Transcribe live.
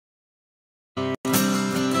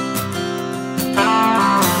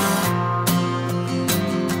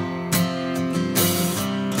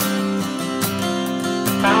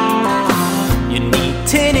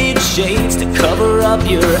shades to cover up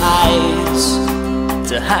your eyes,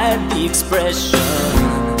 to hide the expression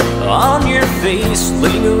on your face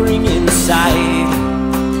lingering inside.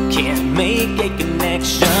 Can't make a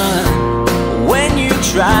connection when you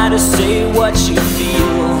try to say what you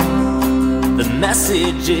feel. The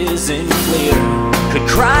message isn't clear. Could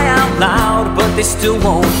cry out loud, but they still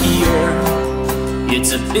won't hear.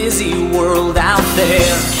 It's a busy world out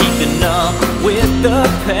there, keeping up with the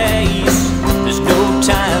pace. There's no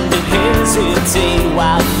time to hesitate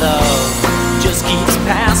while love just keeps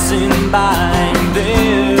passing by.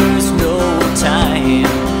 There's no time,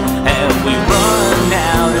 and we run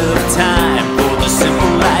out of time for the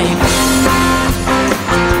simple life.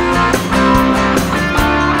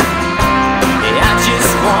 I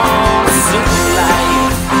just want a simple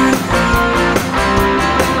life.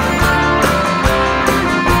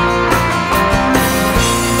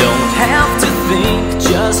 Don't have to think,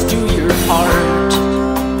 just do your part,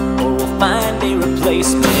 or we'll find a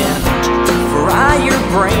replacement. Fry your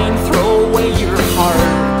brain, throw away your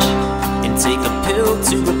heart, and take a pill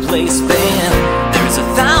to replace them. There's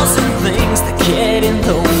 1,000 things that get in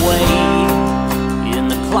the way, and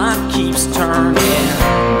the clock keeps turning.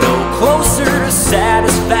 No closer to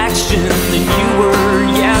satisfaction than you were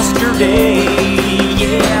yesterday.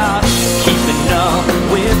 Yeah, keeping up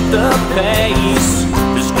with the pace.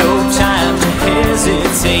 There's no time to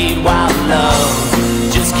hesitate while love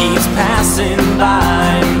just keeps passing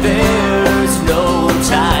by. There's no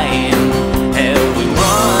time, and we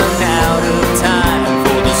run out of time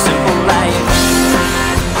for the simple life.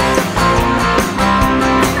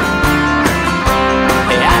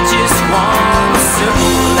 I just want a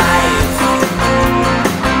simple life.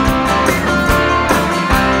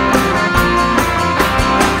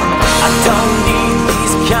 I don't need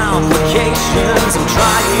these complications. I'm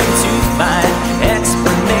trying to find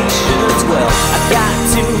explanations. Well, I got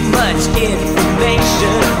too much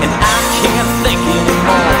information, and I can't think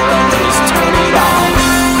anymore. I'll just turn it off.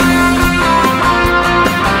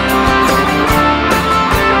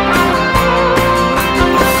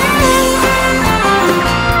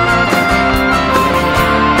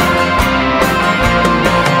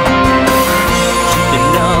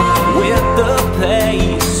 Keeping up with the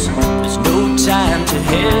pace. There's no time to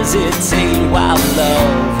hesitate while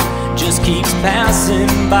love just keeps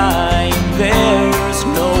passing by. There's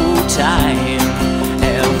no time,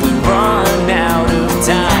 and we run out of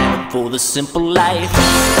time for the simple life.